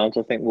same lines,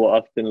 I think what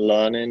I've been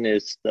learning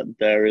is that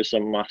there is a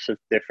massive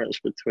difference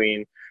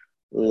between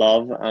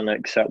love and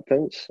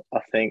acceptance. I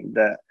think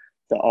that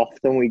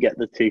often we get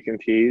the two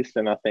confused,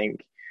 and I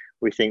think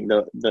we think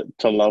that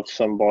to love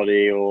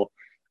somebody or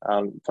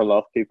to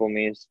love people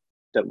means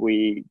that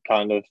we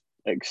kind of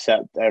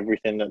accept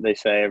everything that they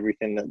say,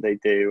 everything that they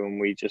do, and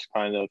we just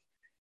kind of,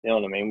 you know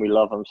what I mean, we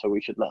love them, so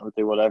we should let them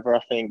do whatever.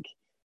 I think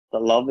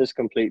that love is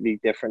completely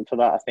different to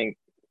that. I think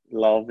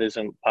love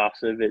isn't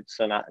passive, it's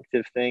an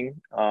active thing.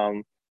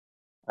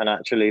 And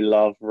actually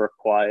love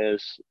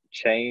requires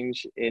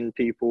change in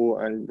people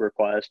and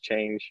requires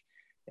change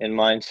in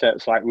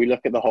mindsets. Like, we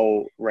look at the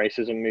whole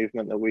racism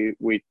movement that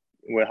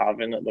we're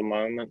having at the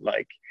moment.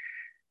 Like,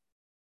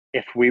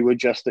 if we were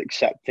just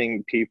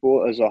accepting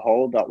people as a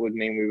whole, that would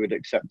mean we would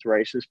accept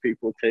racist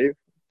people too.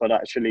 But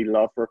actually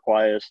love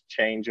requires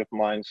change of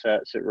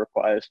mindsets. It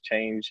requires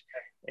change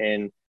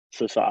in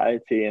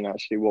society and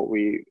actually what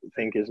we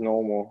think is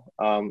normal.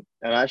 And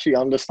actually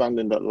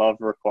understanding that love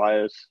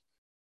requires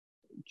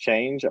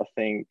change, I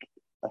think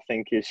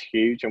is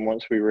huge. And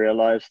once we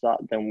realize that,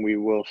 then we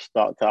will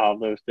start to have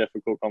those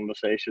difficult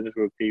conversations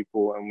with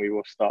people, and we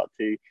will start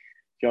to, you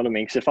know what I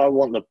mean? Because if I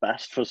want the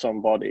best for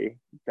somebody,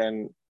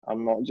 then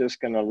I'm not just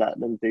going to let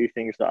them do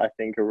things that I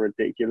think are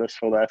ridiculous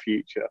for their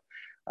future,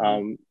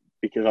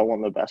 because I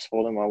want the best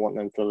for them. I want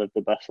them to live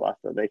the best life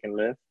that they can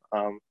live.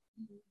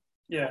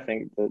 I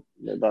think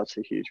that's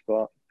a huge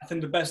part. I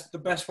think the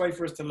best way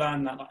for us to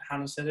learn that, like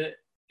Hannah said it,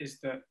 is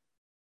that,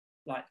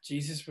 like,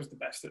 Jesus was the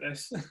best at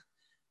this.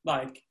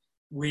 Like,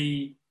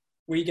 we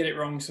get it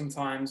wrong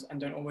sometimes and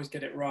don't always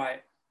get it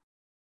right.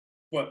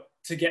 But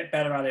to get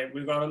better at it,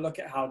 we've got to look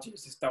at how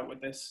Jesus dealt with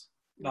this.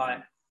 Like,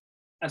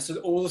 and so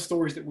all the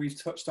stories that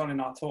we've touched on in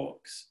our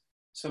talks,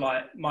 so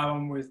like my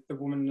one with the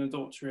woman in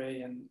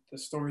adultery and the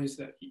stories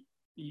that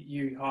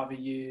you Harvey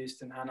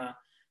used and Hannah,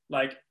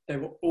 like, they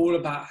were all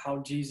about how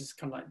Jesus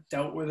kind of like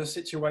dealt with a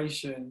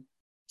situation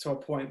to a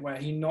point where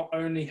he not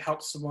only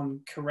helped someone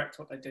correct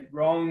what they did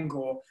wrong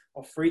or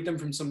freed them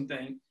from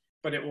something,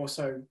 but it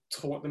also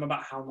taught them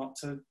about how not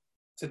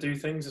to do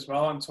things as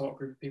well, and taught a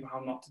group of people how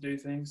not to do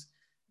things.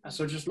 And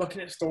so just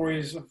looking at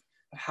stories of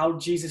how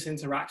Jesus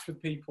interacts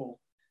with people,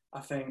 I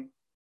think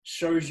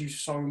shows you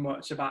so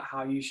much about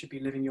how you should be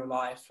living your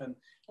life and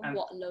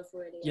what love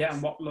really is. Yeah,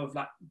 and what love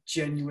like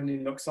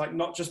genuinely looks like,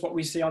 not just what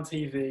we see on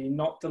TV,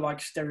 not the like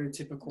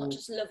stereotypical, not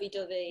just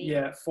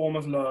lovey-dovey form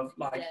of love.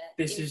 Like,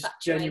 this is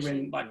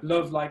genuine. Like,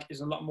 love like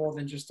is a lot more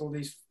than just all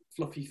these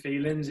fluffy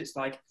feelings. It's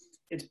like,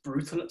 it's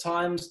brutal at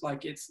times.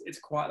 Like, it's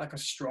quite like a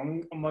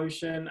strong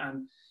emotion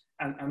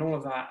and all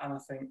of that. And I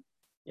think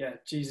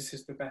Jesus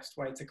is the best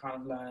way to kind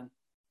of learn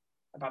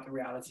about the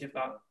reality of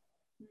that.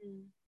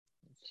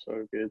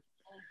 So good.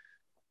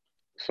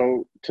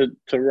 So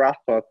to wrap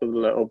up a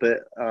little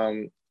bit,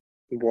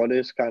 what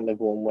is kind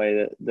of one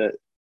way that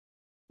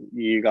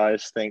you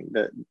guys think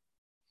that,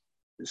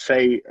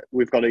 say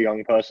we've got a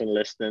young person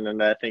listening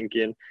and they're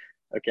thinking,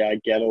 okay,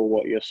 I get all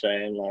what you're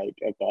saying, like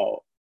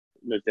about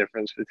the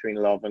difference between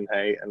love and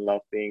hate and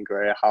love being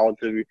great. How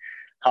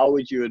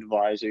would you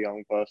advise a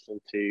young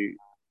person to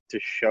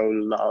show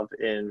love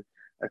in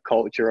a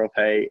culture of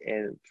hate,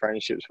 in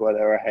friendships where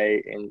there are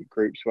hate, in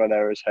groups where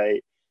there is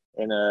hate,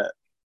 in a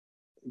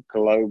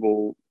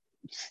global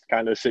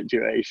kind of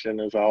situation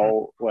as a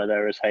whole where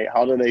there is hate?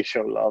 How do they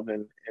show love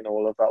in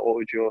all of that? What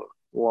would your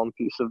one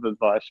piece of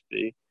advice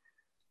be?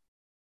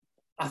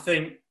 I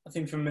think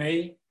for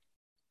me,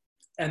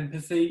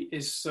 empathy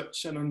is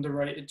such an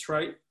underrated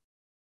trait.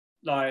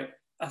 Like,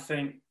 I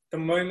think the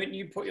moment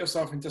you put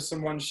yourself into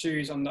someone's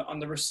shoes on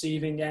the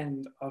receiving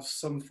end of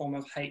some form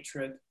of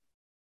hatred,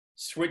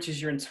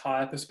 switches your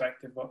entire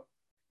perspective up.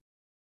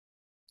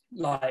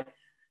 Like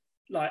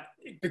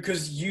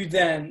because you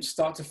then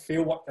start to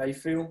feel what they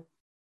feel,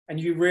 and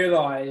you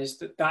realize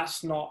that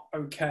that's not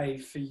okay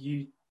for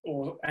you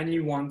or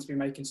anyone to be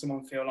making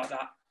someone feel like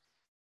that.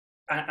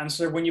 And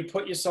so when you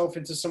put yourself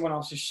into someone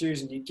else's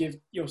shoes and you give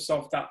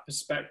yourself that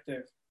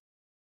perspective,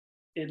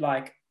 it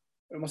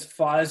almost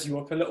fires you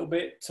up a little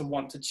bit to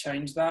want to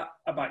change that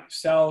about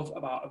yourself,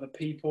 about other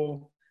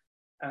people,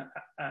 and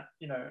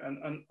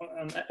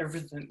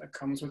everything that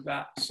comes with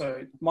that.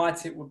 So my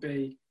tip would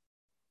be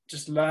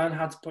just learn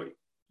how to put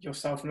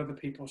yourself in other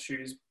people's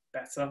shoes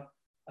better,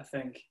 I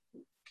think.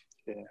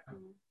 Yeah,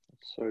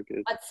 that's so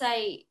good.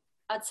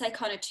 I'd say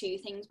kind of two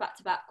things back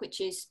to back, which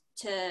is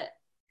to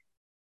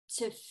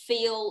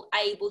feel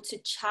able to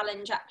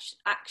challenge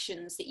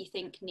actions that you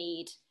think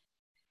need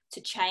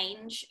to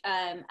change,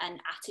 and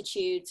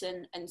attitudes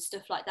and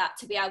stuff like that,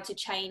 to be able to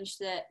challenge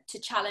the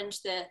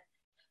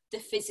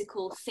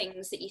physical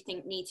things that you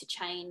think need to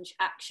change,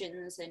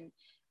 actions and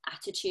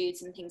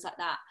attitudes and things like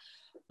that,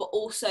 but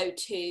also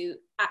to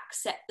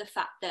accept the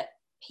fact that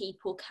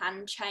people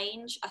can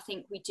change. I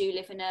think we do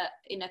live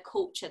in a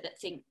culture that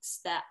thinks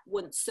that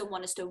once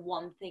someone has done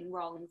one thing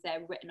wrong,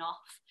 they're written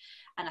off,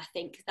 and I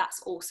think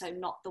that's also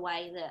not the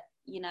way that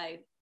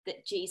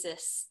that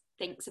Jesus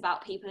thinks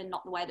about people, and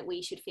not the way that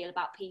we should feel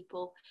about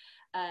people.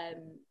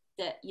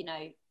 That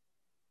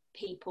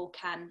people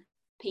can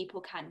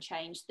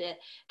change. The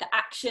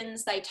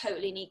actions, they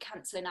totally need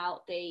cancelling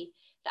out. The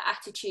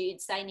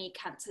attitudes, they need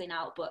cancelling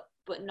out, but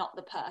not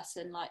the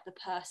person. Like, the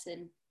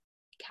person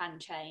can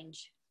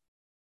change.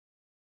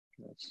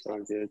 That's so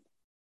good.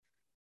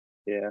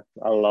 Yeah,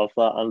 I love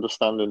that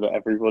understanding that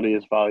everybody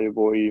is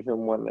valuable,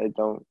 even when they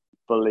don't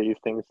believe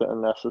things that are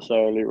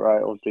necessarily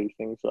right or do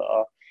things that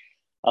are.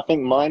 I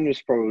think mine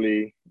was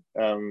probably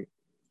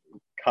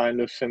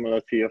kind of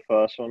similar to your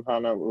first one,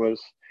 Hannah,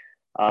 was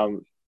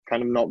kind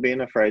of not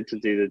being afraid to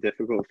do the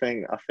difficult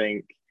thing. I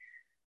think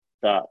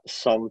that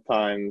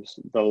sometimes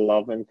the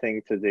loving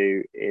thing to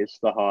do is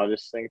the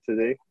hardest thing to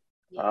do.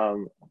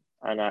 Yeah.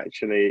 And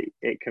actually,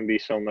 it can be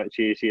so much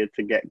easier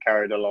to get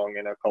carried along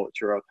in a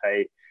culture of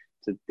hate,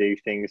 to do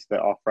things that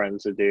our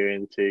friends are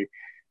doing, to,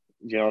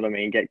 you know what I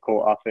mean, get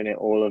caught up in it,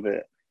 all of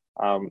it.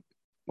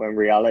 When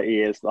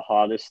reality is the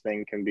hardest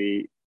thing can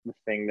be the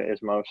thing that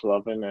is most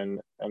loving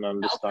and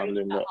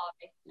understanding that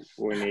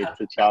we need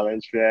to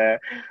challenge. Yeah,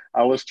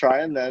 I was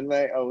trying then,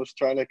 mate. I was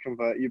trying to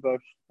convert you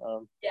both.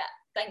 Yeah,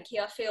 thank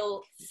you. I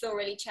feel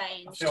thoroughly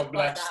changed. I feel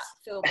blessed.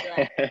 Feel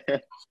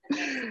blessed.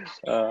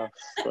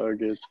 So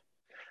good.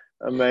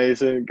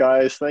 Amazing,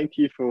 guys. Thank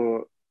you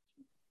for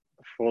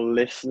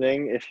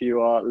listening. If you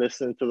are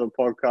listening to the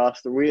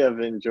podcast, we have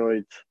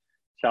enjoyed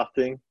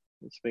chatting.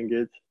 It's been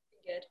good.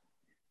 Good.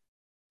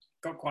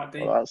 Got quite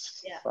deep. Well,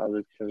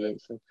 sounded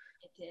convincing.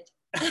 It did.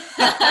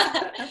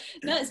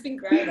 No, it's been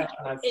great.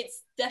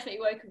 It's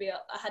definitely woken me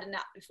up. I had a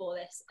nap before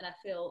this and I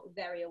feel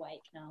very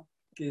awake now.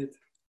 Good.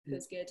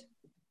 Feels good.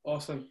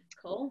 Awesome.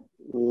 Cool.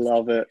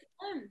 Love it.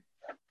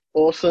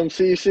 Awesome.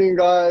 See you soon,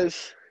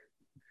 guys.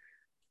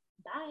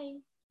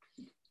 Bye.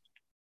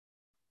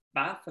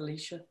 Bye,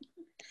 Felicia.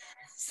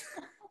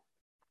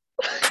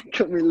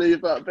 Can we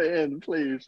leave that bit in, please?